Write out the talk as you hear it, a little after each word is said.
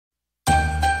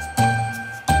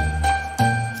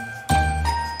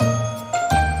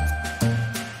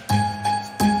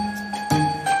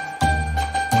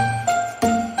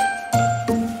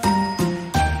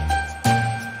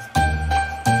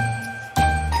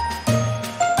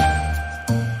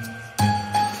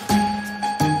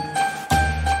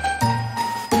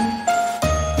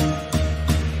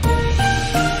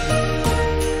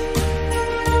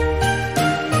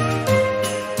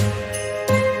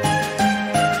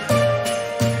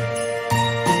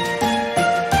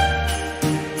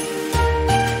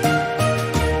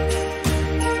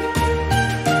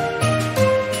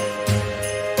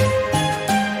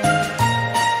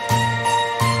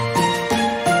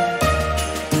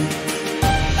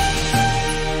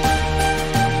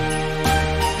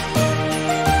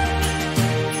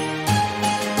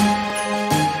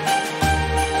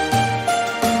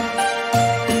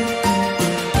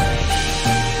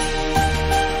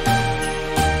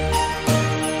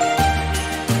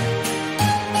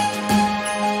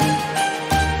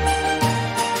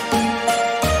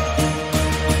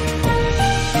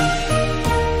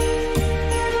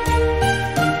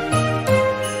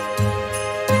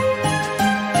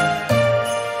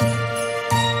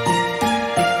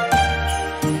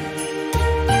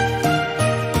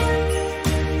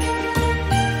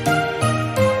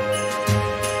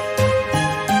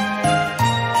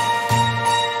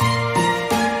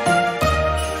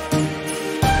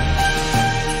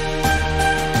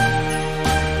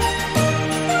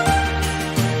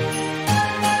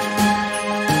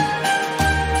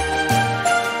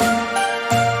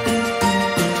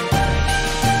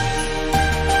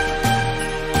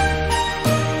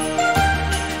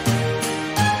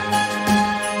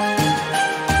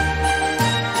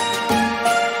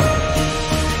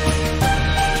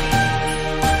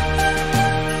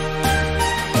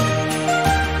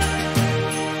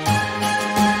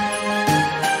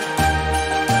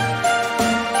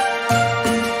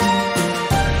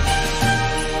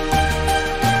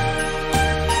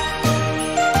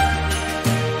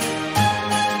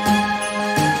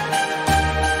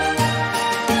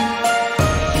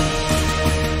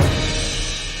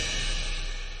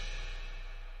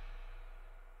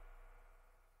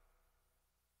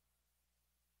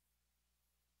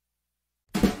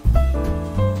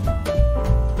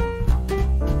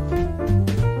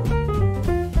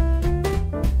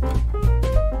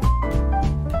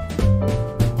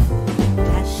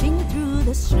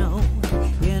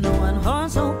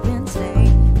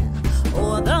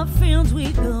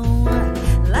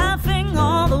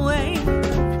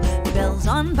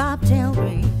on bobtail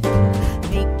ring,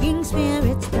 making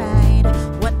spirits bright.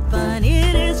 What fun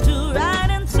it is to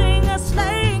ride and sing a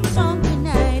sleighing song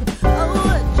tonight.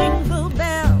 Oh, jingle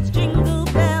bells, jingle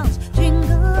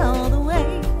all the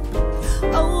way.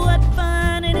 Oh, what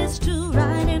fun it is to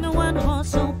ride in a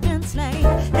one-horse open sleigh.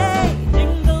 Hey,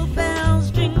 jingle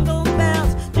bells, jingle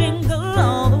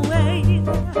all the way.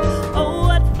 Oh,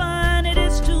 what fun it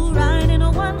is to ride in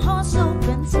a one-horse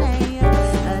open sleigh.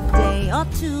 A day or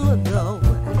two ago,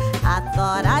 I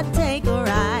thought I'd take a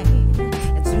ride,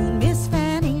 and soon Miss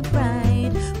Fanny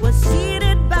Bright was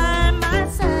seated by my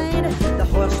side. The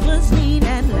horse was lean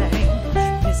and lame,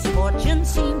 misfortune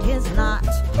seemed his lot.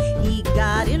 He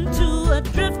got into a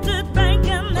drifted bank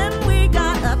and then we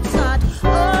got upset.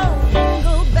 Oh,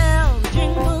 jingle bells,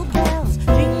 jingle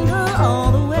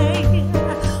all the way.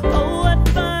 Oh, what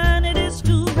fun it is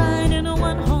to ride in a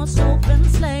one-horse open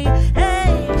sleigh.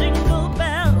 Hey, jingle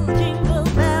bells, jingle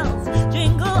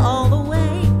all the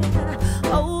way.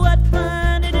 Oh, what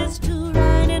fun it is to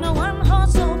ride in a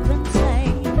one-horse open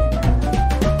sleigh.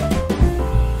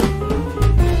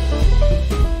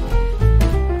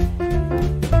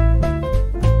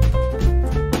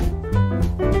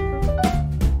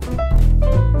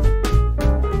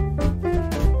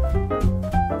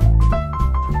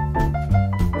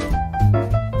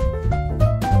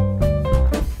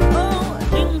 Oh,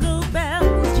 jingle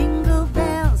bells,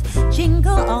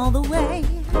 jingle all the way.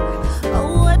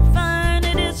 Oh, what fun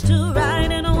it is to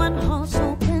ride in a one-horse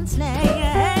open sleigh.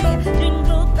 Hey,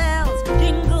 jingle bells,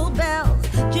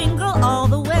 jingle all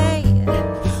the way.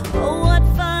 Oh, what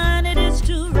fun it is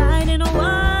to ride in a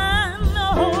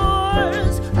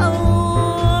one-horse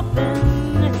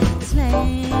open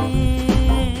sleigh.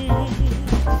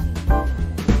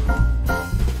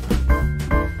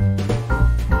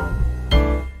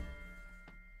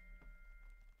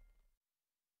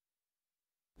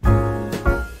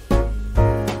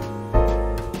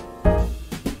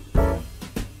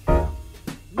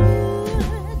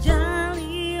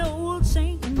 Jolly old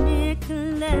Saint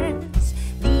Nicholas,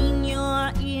 lean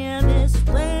your ear this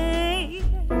way.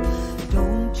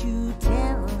 Don't you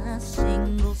tell a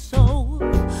single soul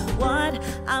what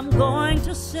I'm going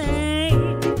to say.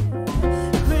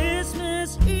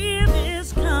 Christmas Eve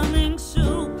is coming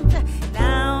soon.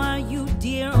 Now, you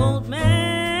dear old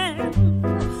man,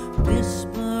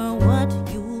 whisper what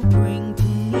you'll bring to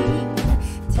me.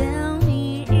 Tell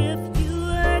me if you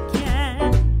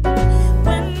can.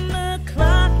 When the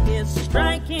clock is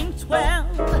striking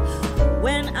 12,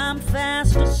 when I'm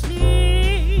fast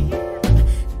asleep,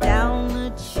 down the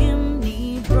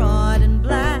chimney broad and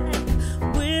black,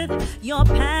 with your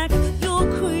pack you'll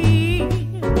creep.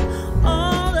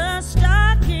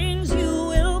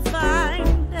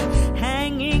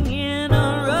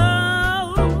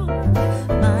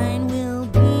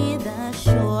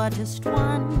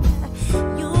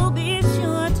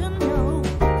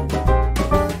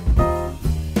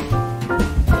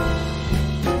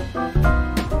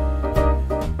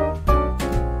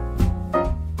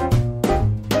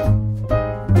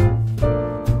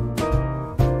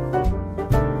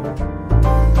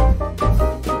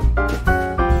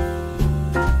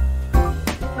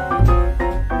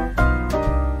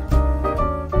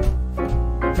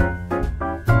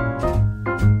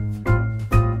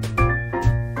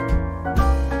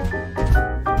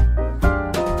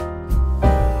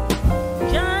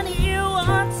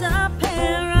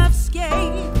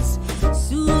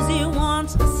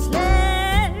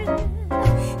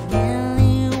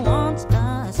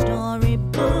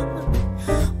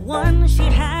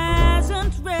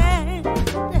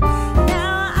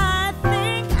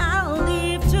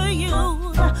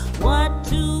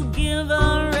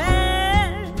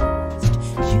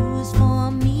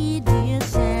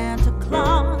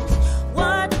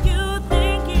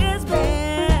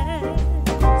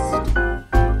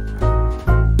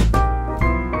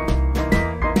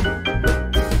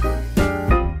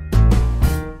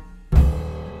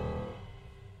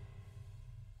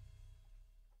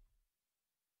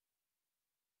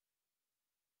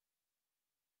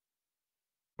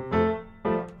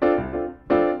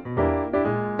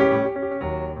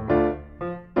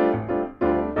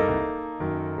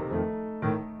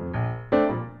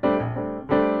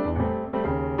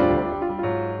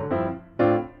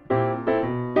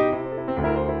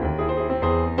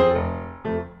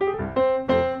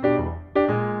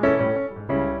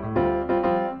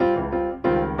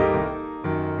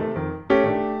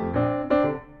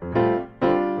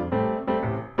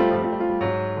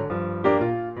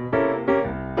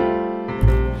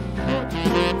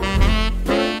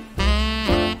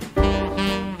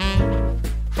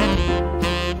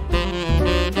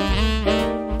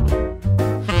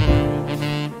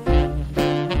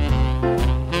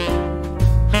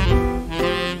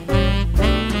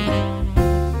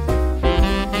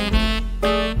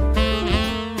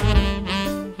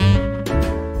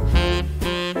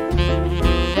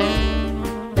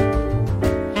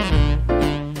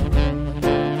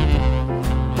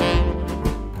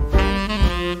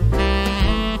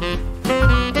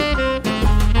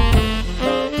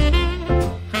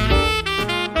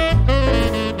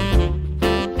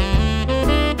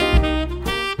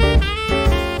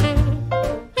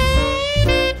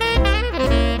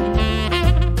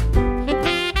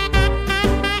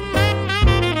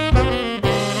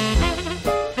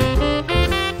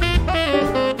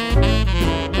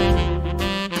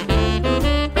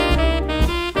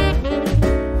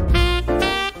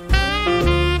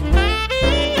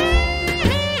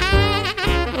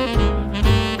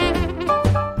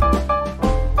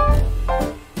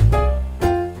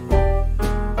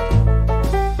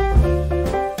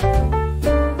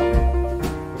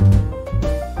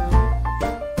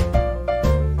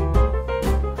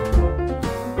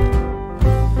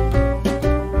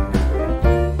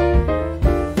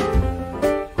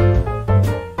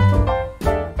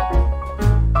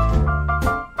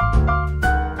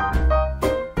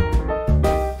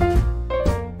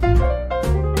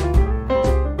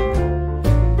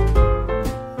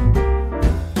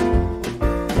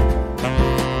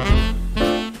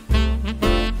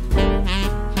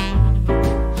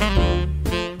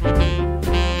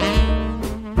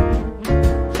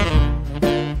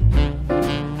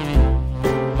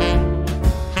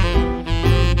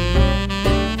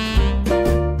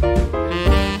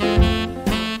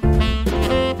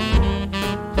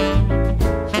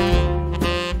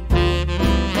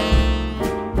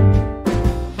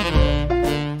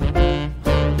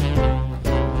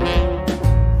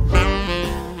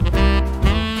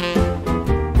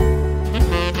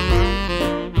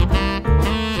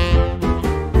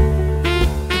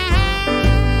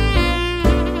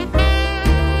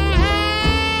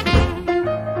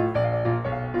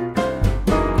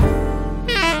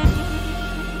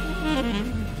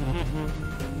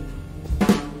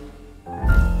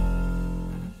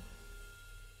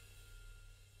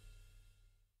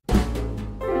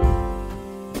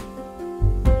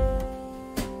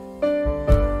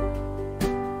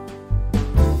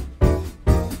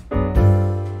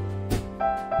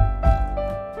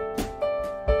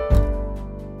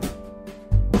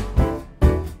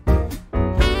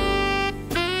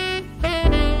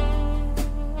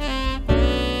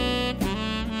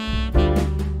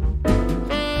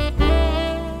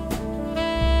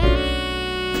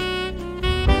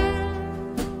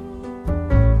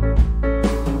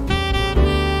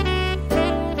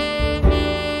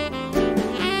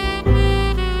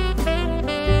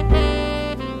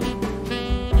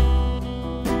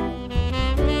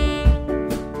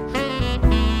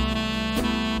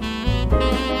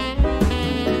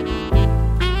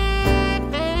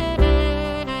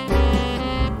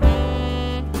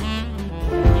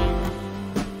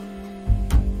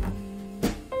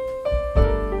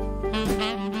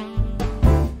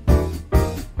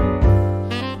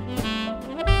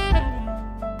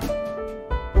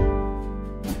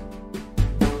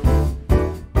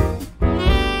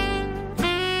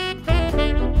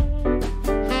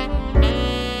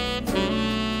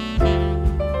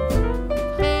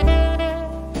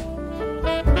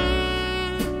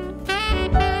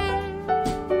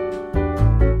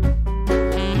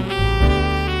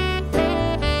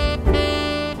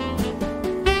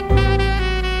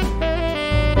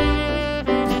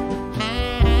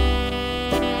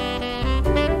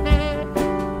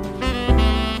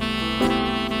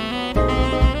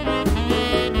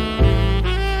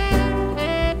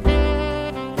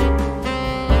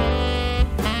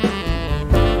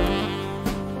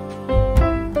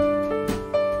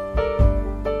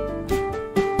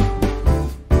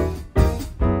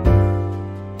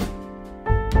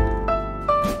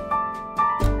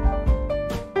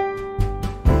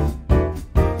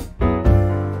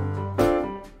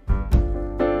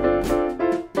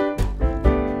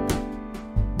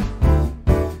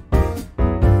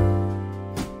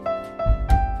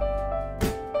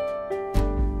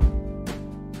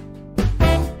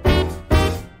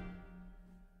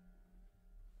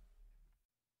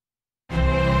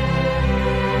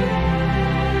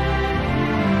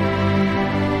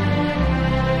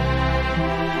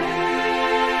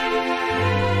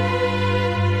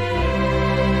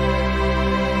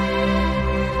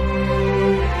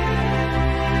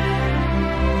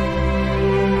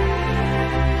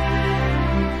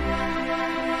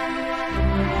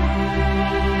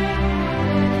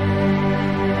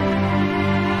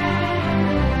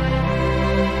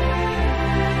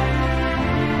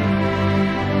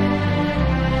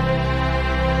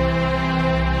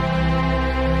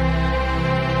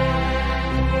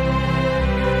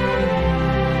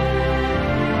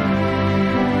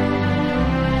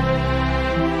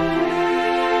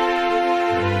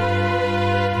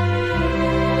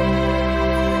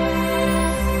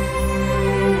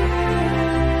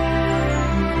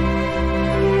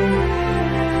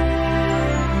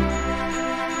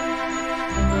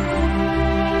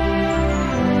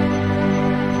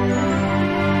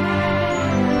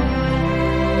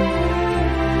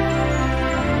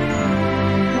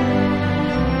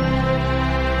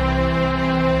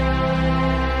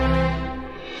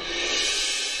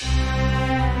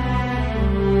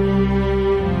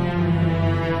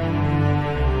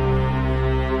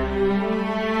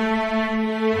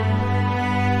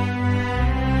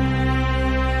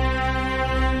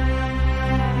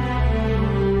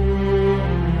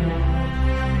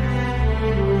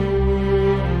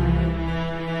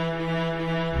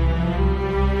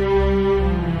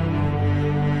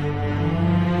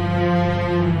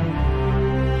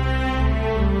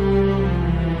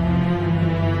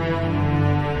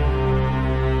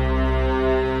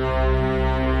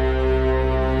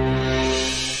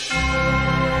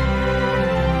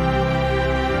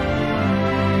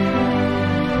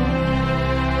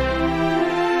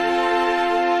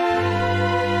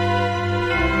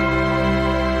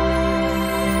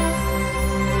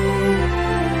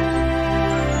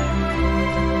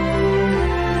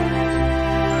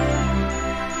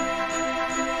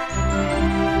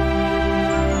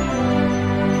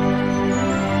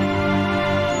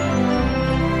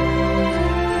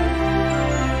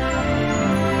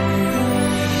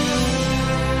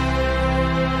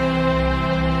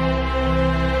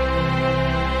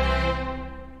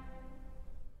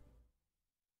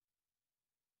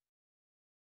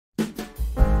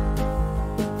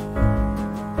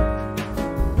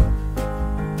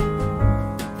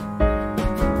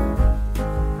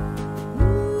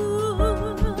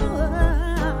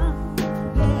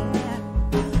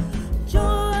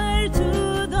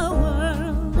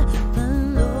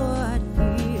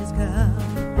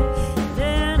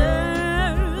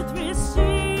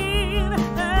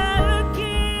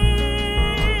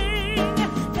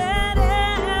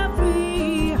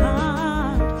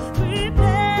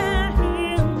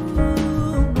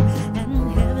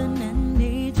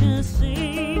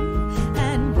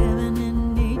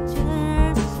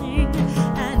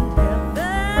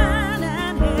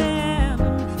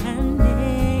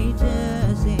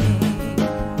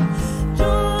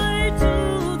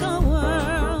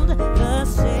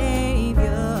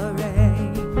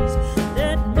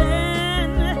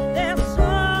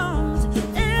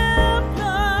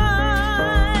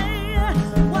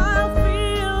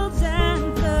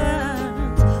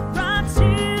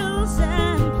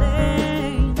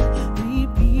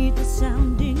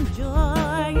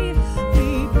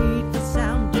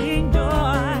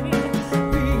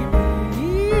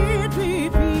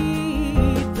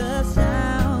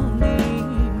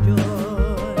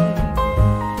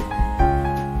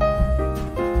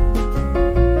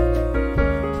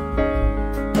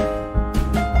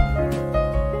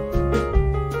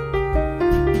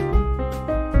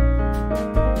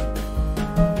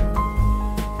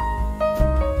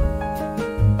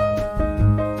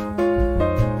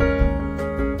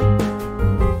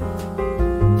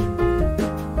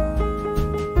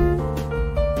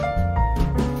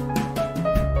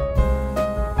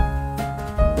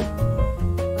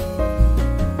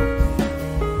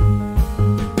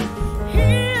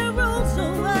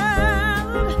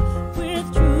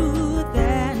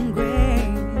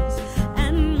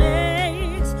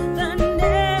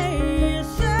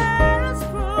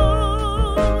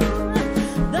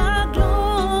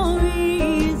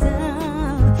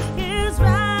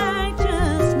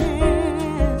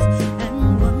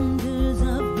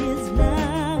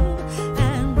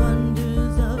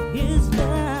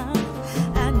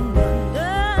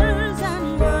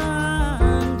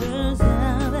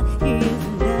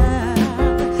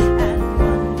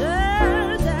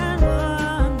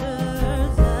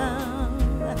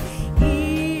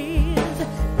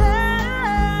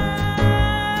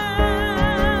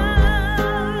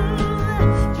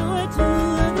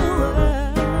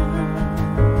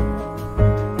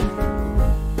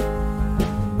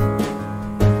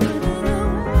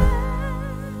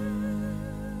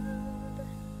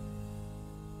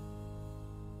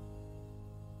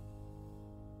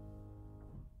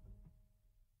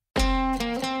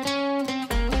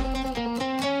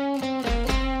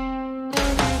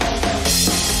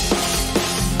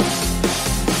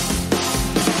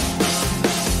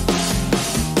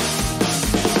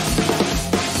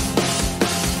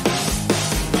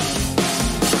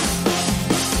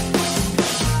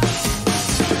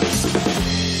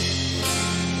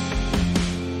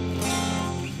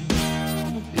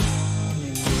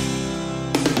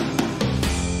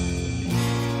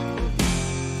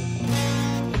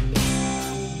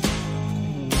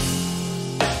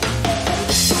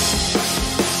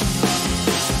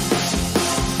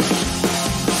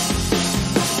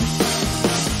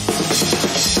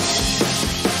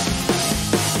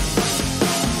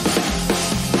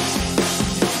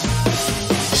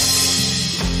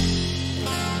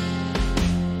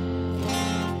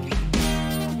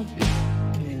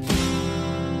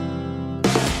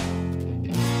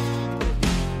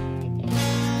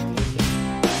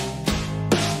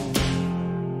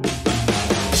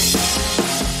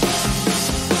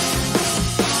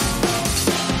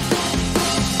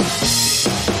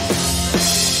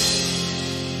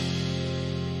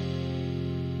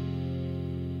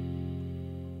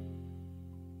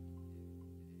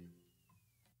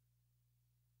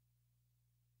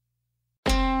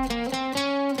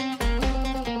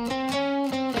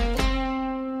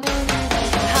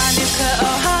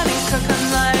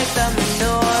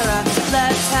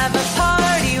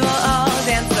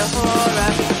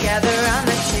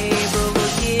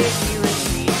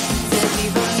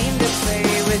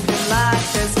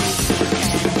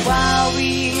 while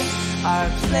we are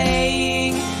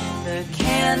playing, the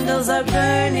candles are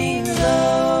burning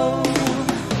low.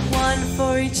 One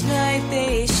for each night,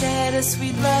 they shed a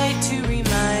sweet light to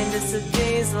remind us of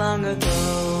days long ago.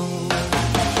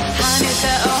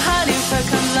 Hanukkah, oh Hanukkah,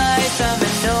 come light the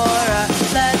menorah.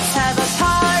 Let's have a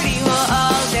party, we'll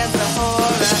all dance the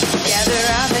hora. Gather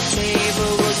around the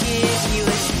table, we'll give you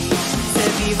a treat.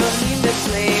 Sevivolim to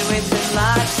play with and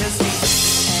lots of sweets.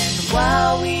 And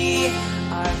while we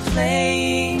are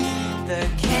playing, the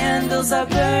candles are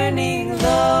burning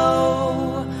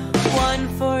low. One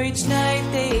for each night,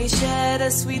 they shed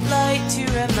a sweet light to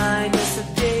remind us of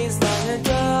days long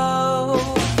ago.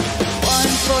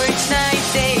 One for each night,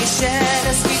 they shed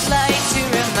a sweet light to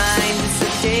remind us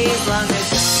of days long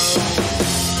ago.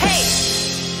 Hey!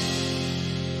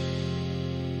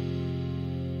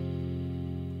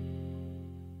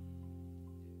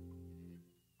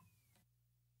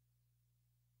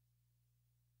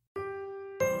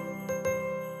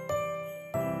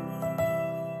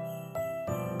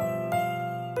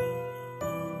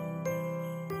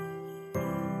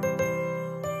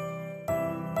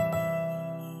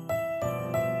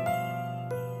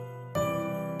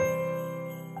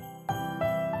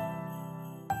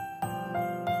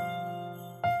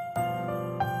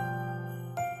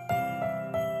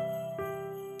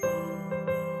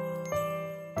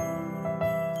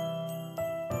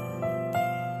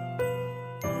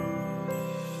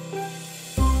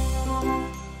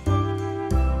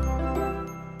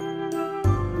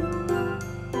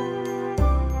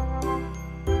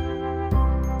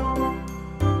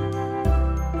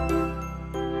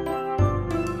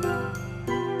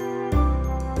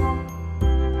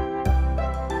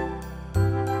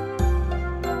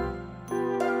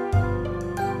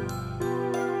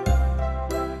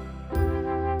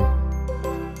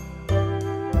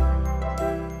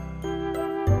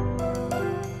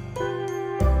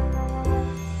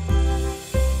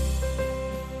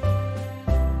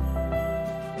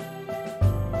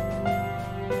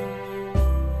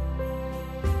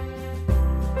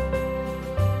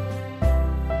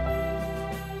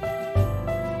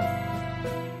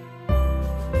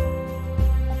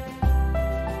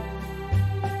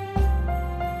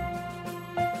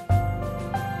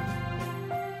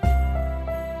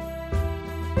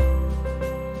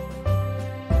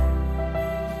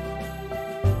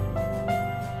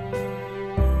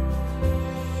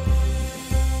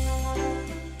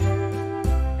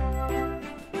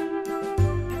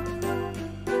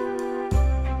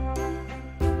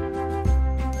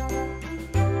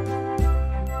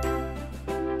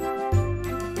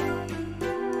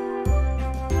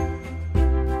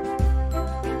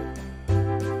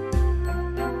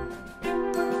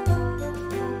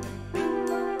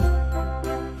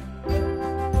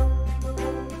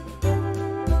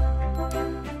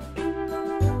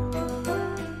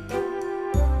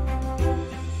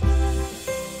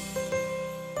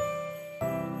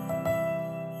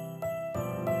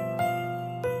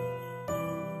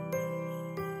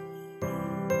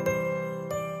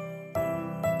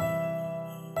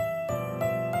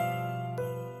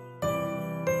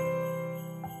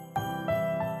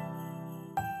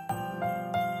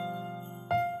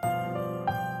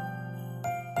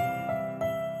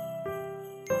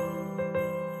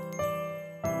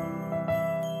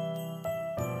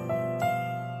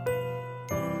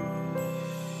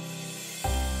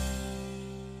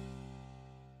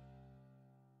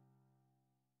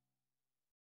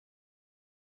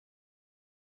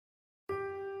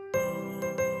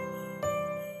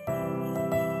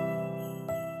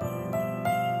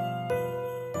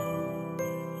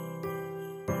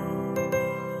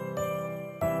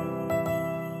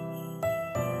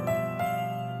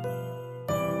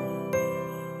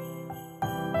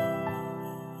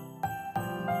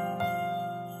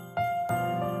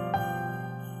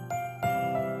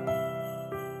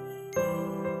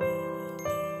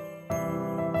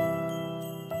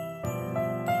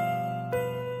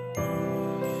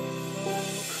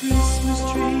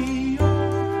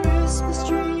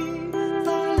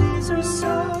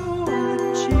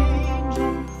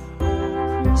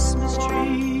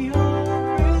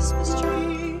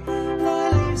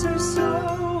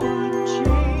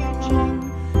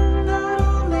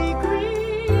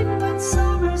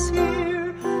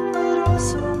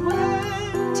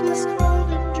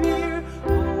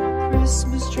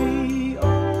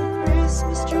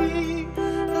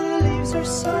 are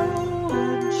so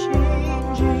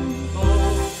unchanging.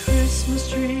 Oh,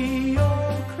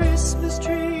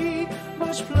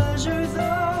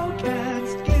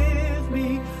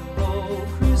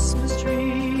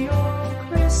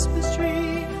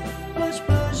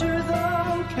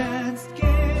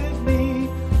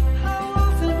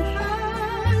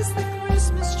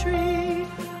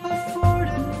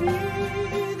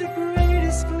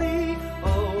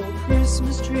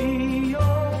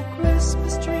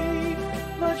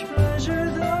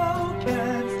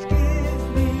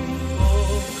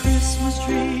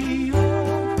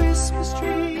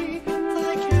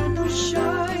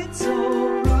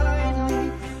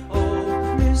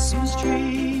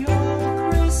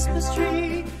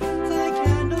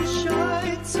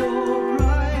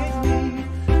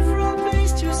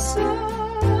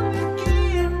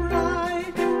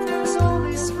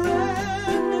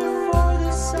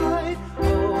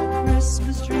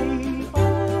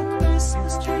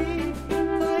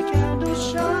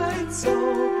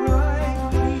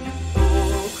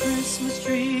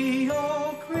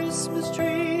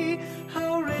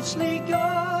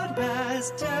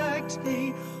 has decked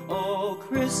thee. O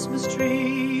Christmas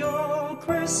tree, O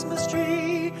Christmas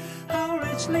tree, how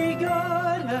richly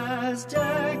God has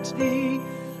decked thee.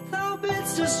 Thou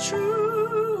bidst us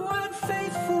true and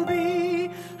faithful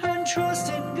be, and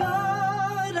trust in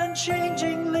God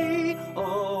unchangingly.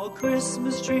 O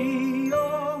Christmas tree,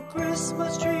 O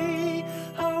Christmas tree,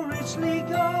 how richly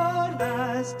God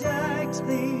has decked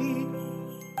thee.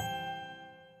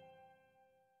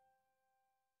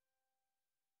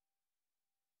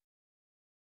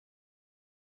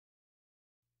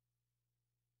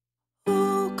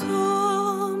 O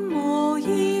come, all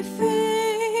ye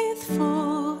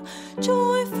faithful,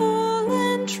 joyful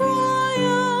and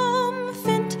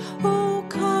triumphant. O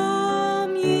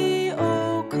come ye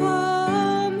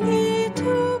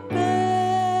to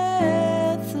Bethlehem.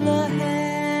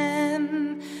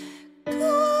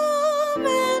 Come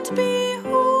and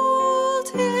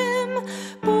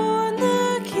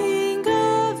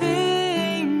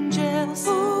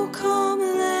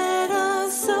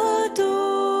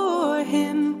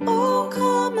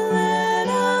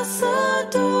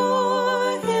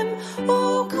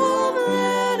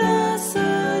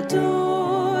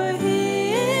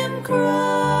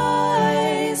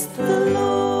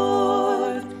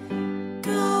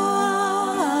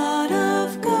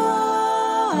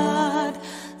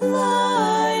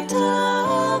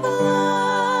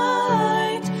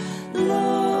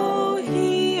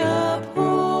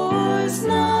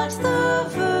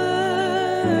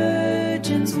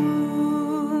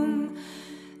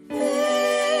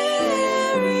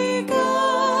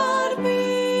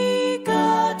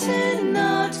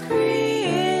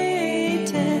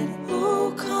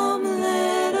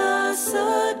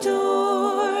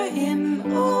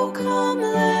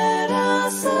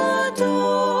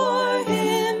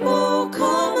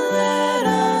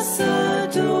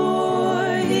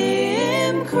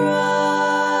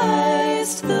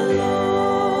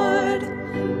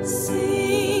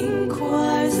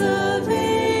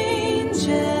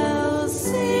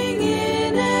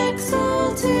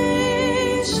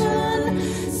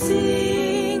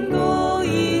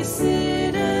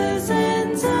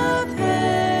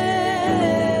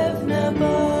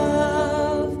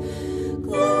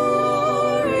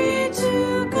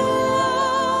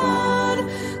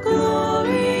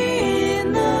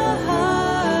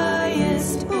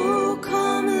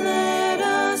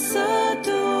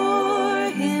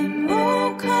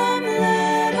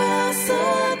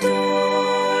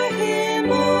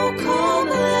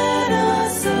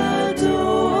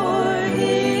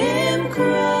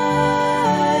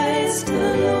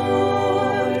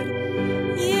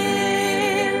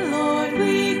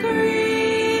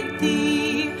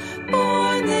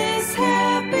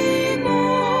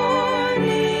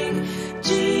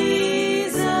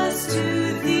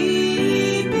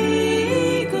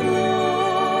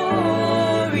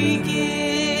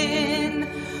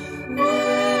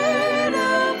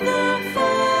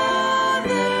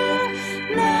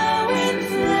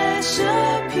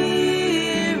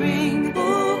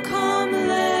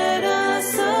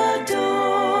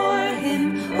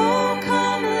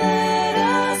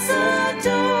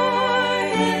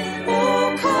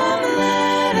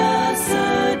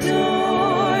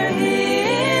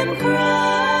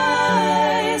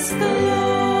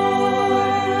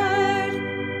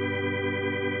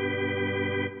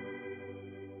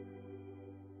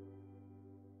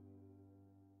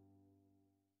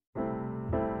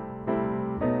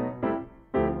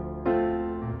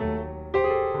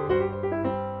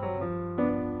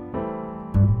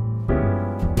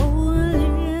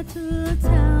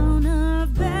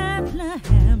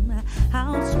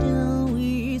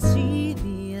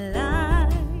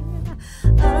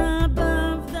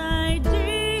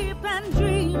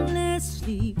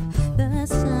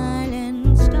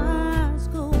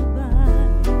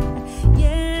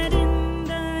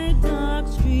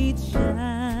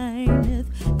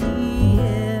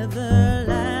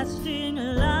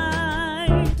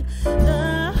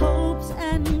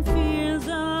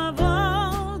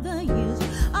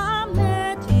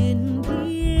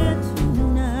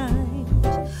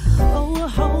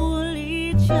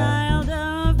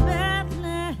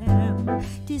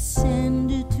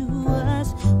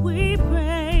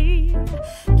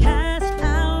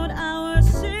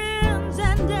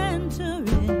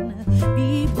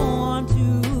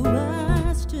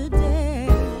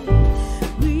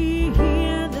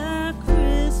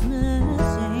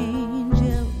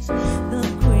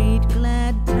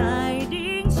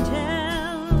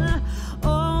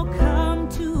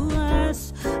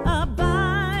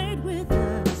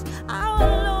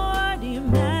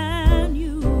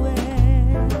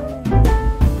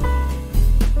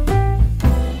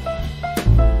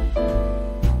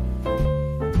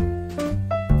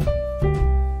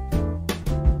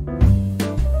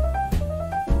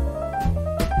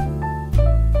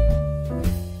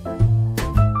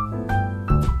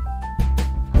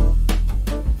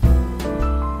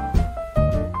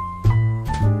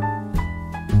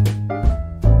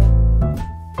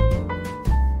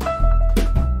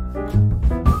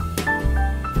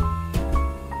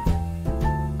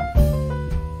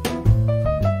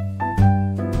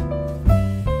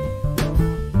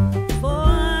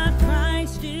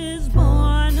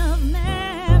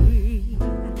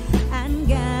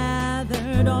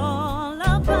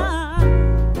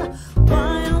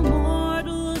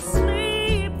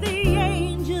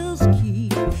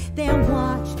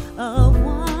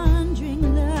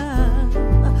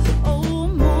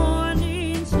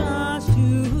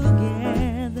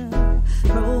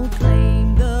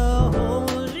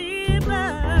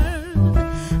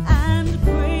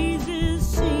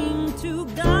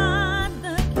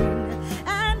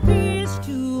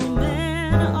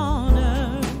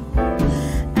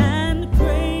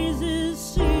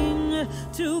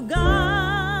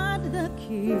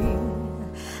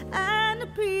King, and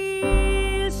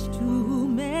peace to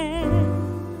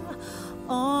men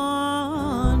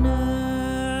on earth.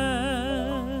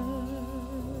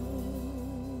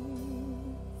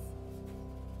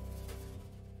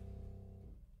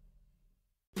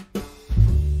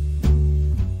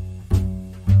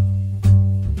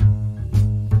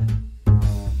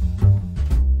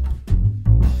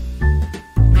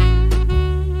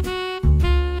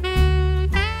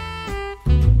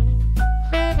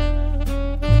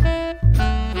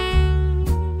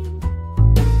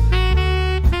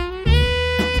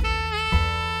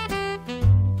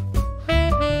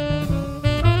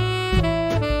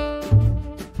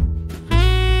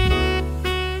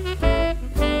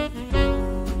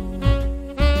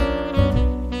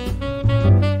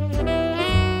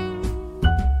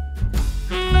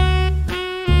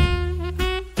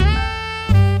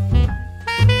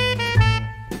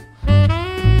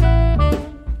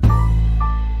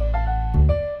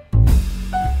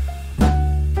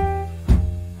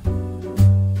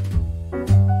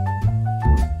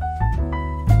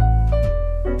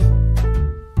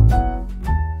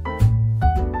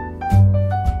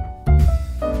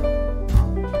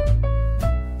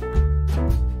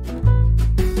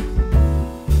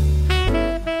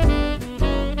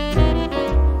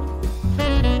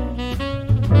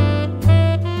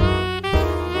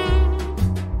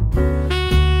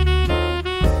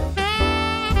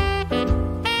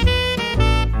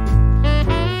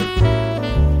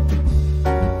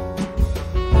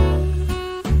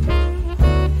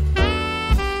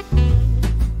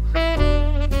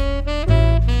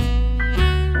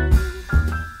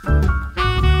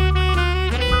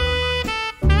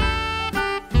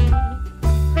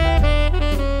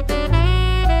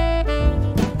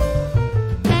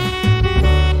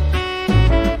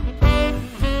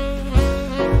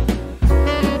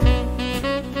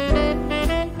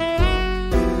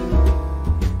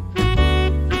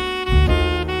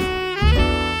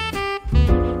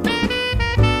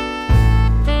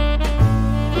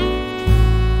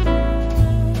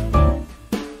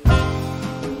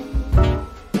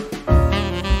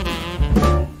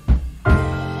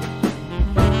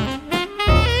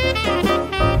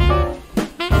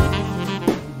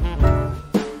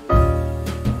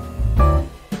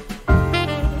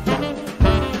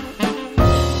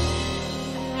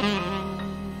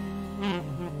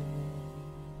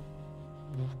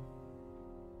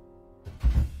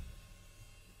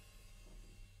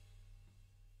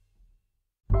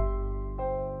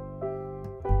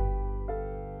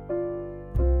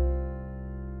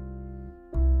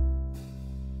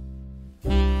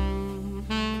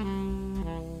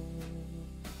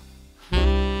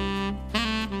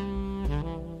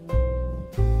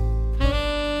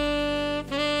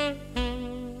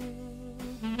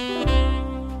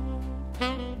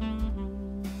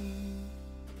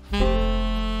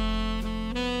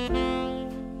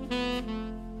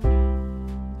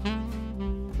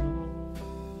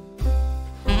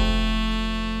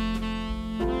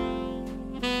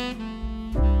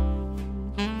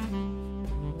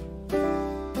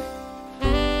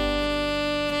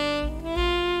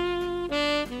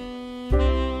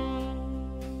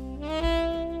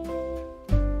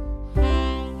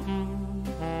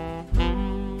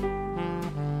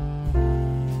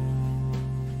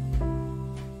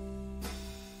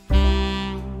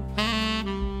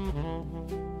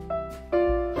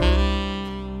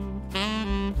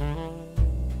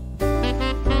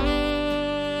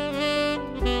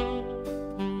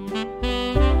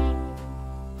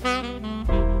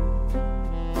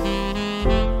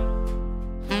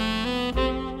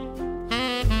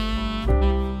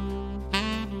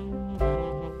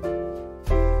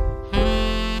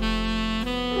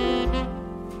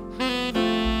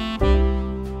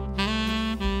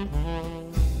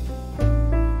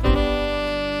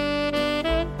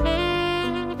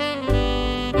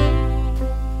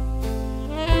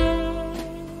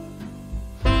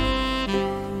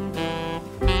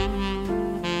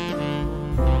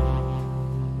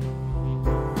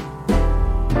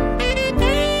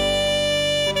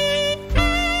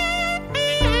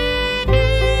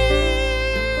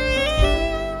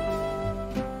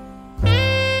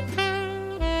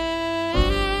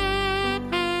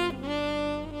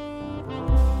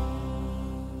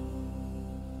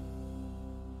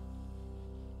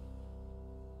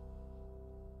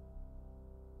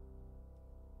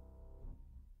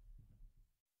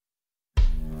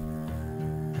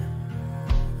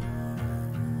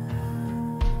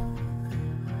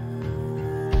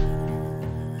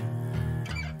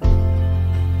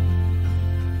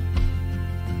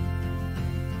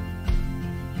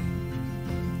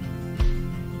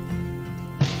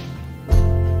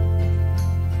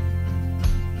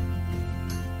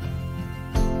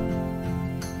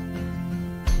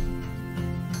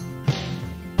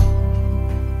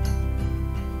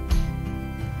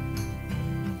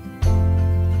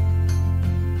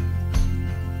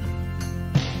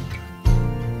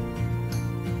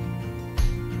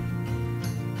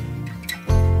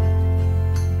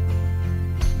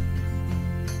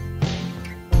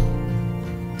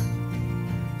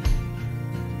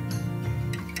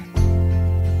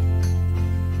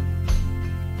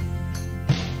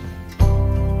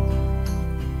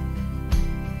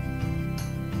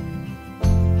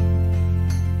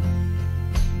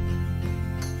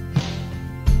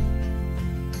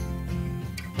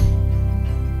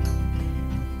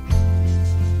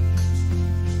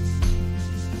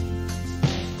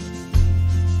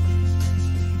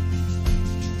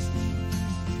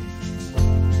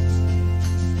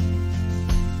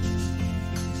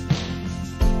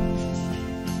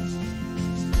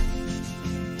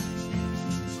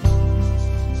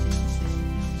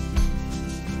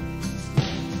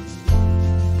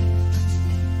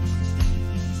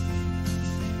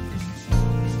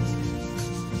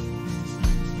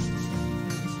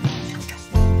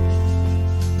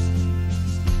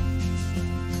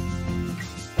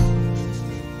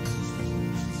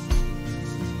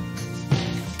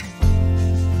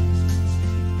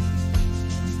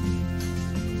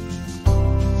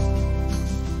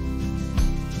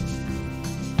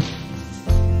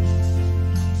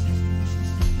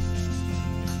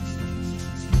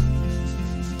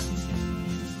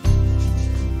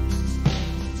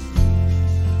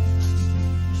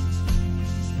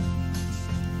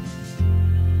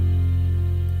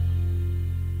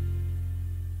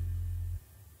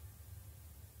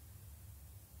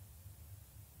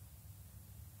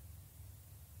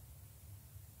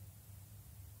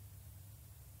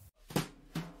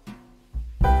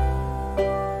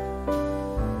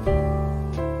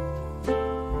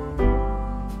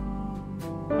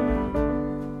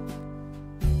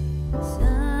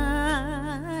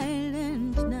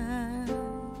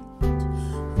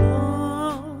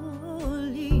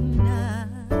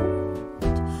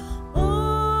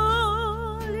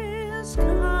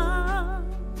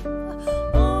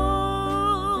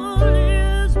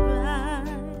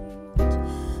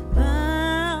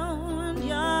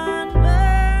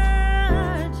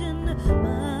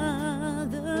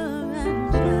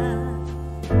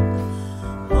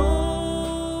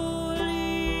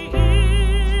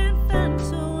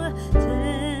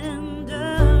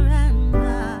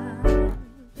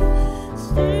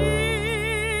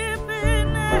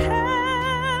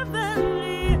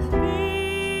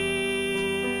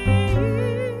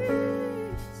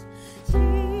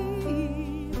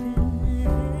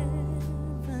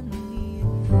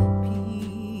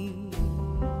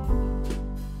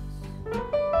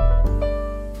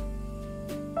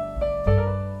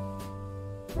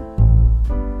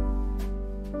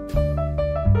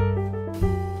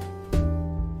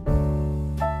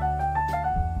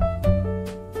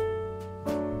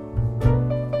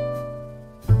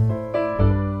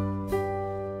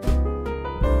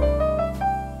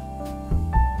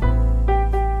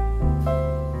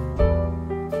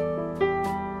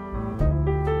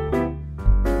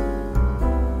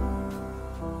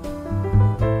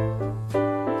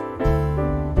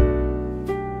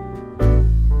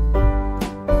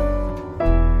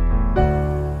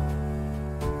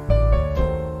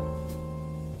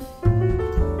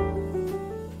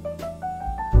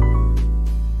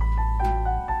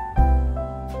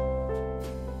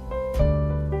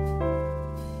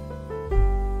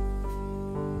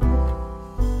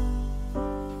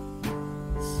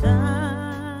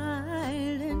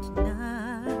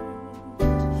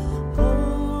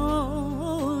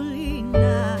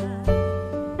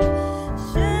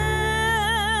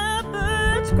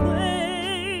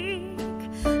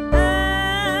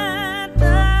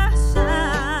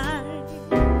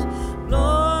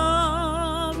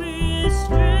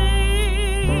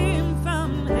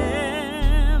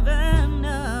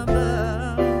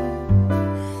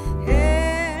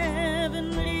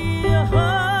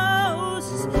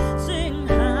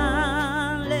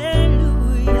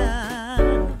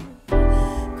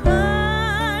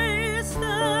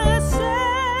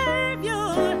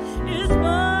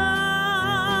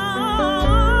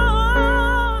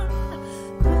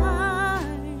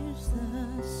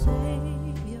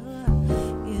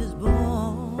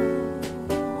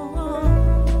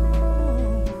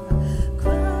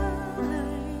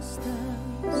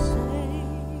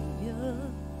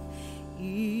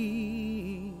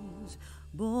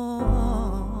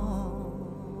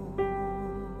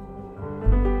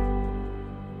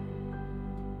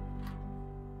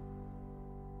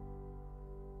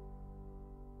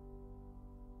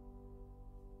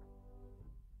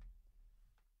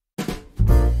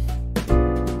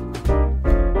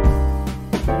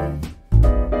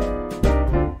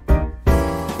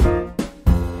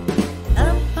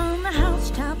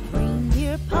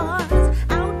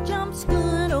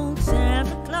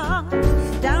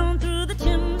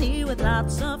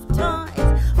 lots of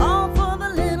toys, all for the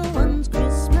little ones'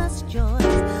 Christmas joys.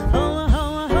 Ho,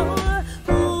 ho, ho,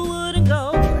 who wouldn't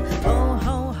go? Ho,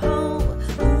 ho, ho,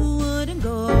 who wouldn't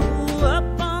go?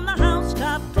 Up on the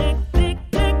housetop, tick, tick,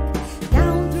 tick,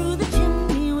 down through the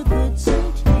chimney with good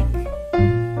Saint Nick.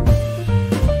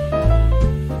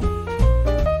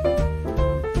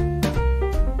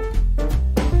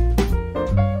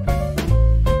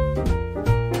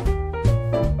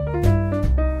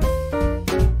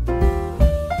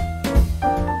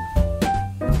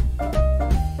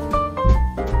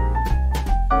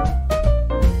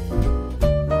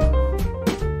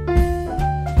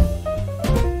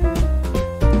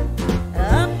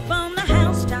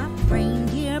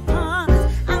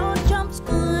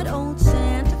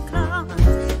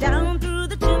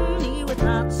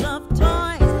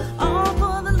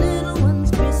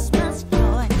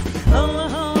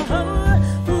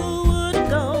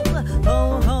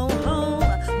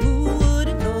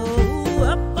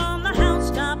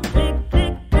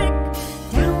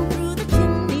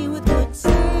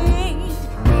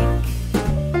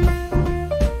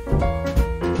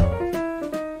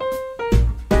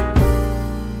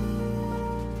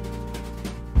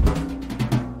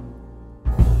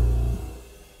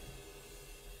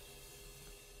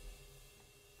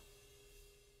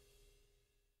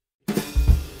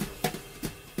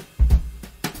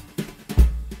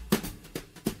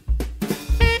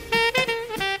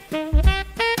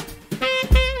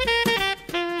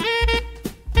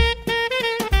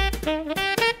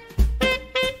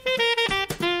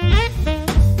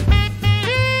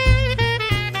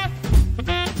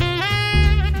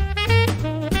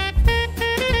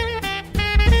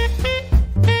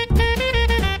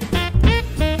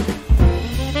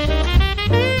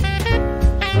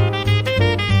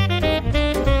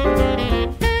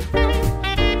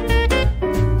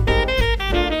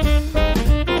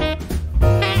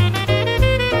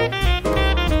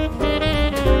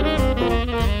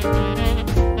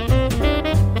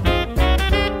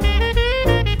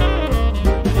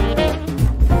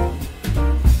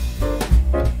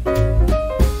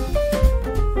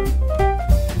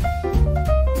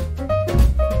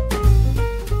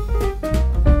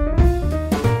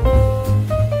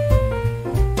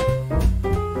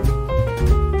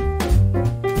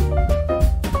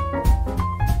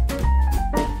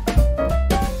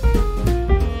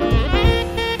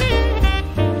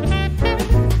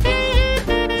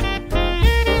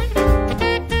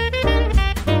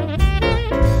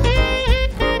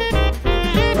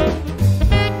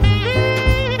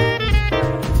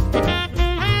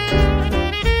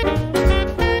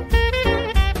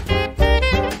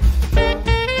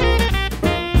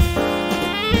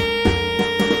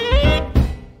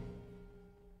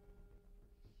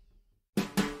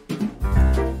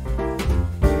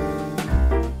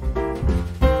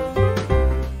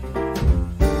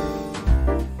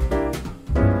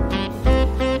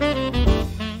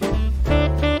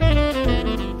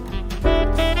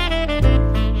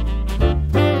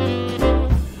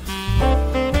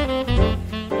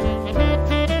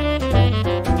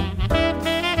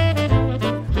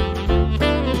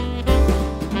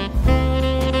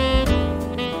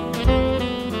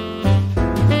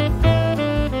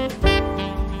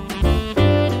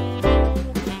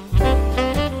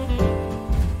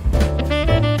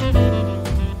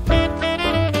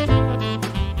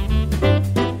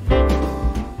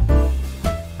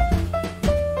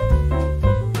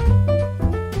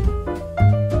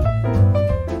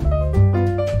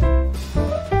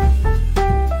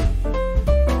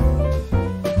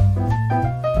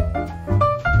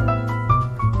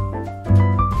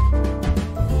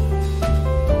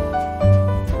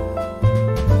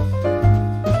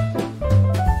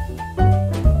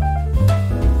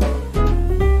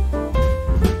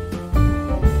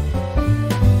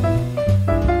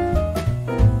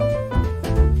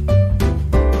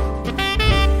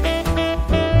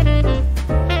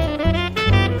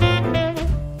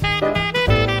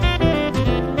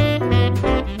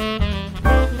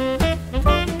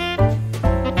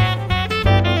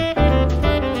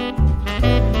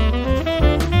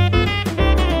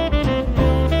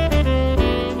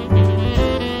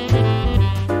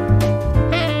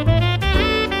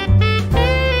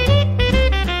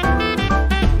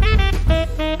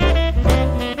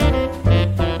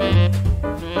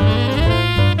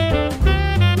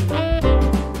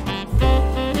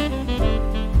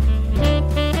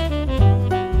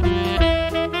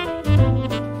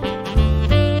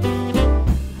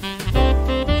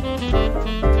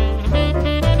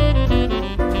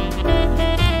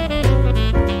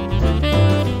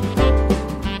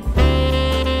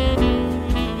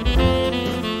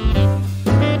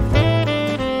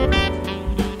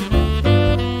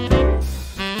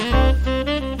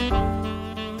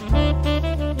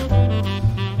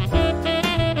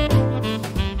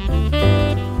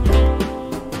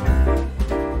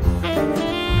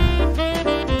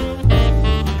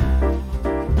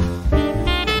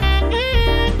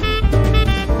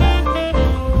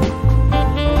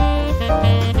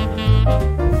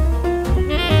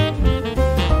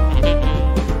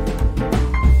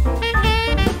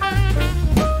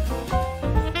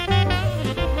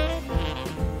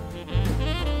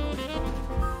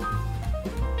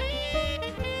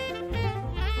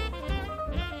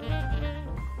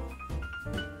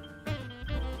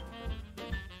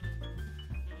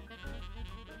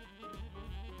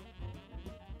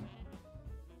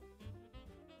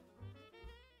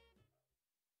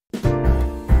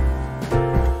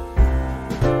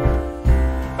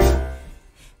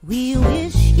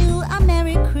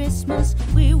 Christmas.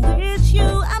 We wish you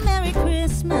a Merry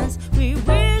Christmas. We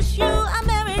wish you a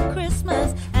Merry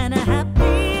Christmas and a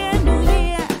Happy New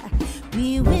Year.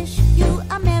 We wish you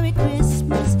a Merry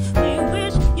Christmas. We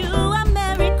wish you a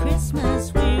Merry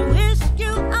Christmas. We wish you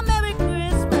a Merry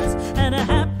Christmas and a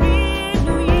Happy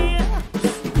New Year.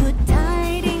 Good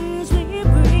tidings we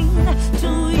bring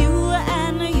to you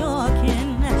and your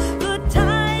kin. Good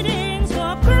tidings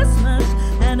for Christmas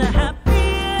and a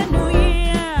Happy New Year.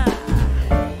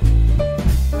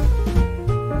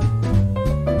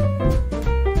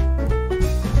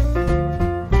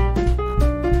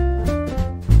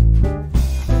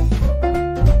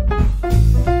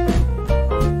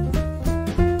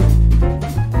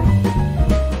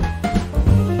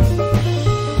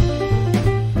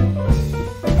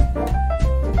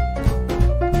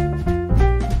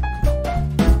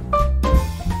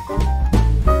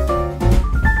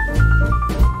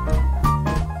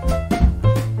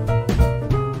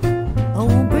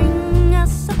 Oh, bring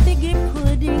us a figgy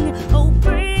pudding. Oh,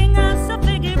 bring us a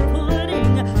figgy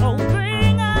pudding. Oh,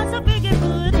 bring us a figgy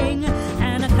pudding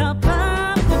and a cup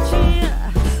of good cheer.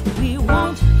 We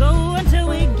won't go until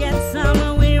we get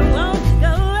some. We won't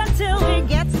go until we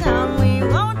get some. We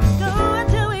won't go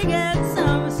until we get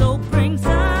some. So bring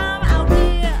some out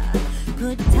here.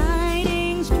 Good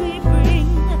tidings we bring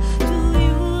to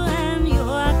you and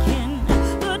your kin.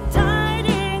 Good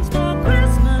tidings for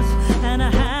Christmas and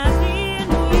a Happy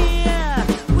New Year.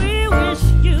 We wish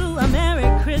you a Merry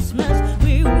Christmas.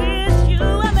 We wish you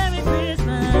a Merry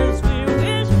Christmas. We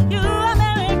wish you a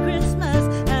Merry Christmas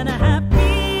and a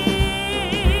Happy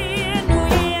New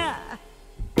Year.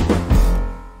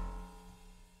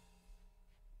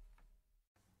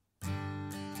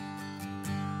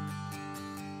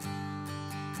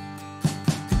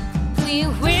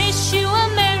 We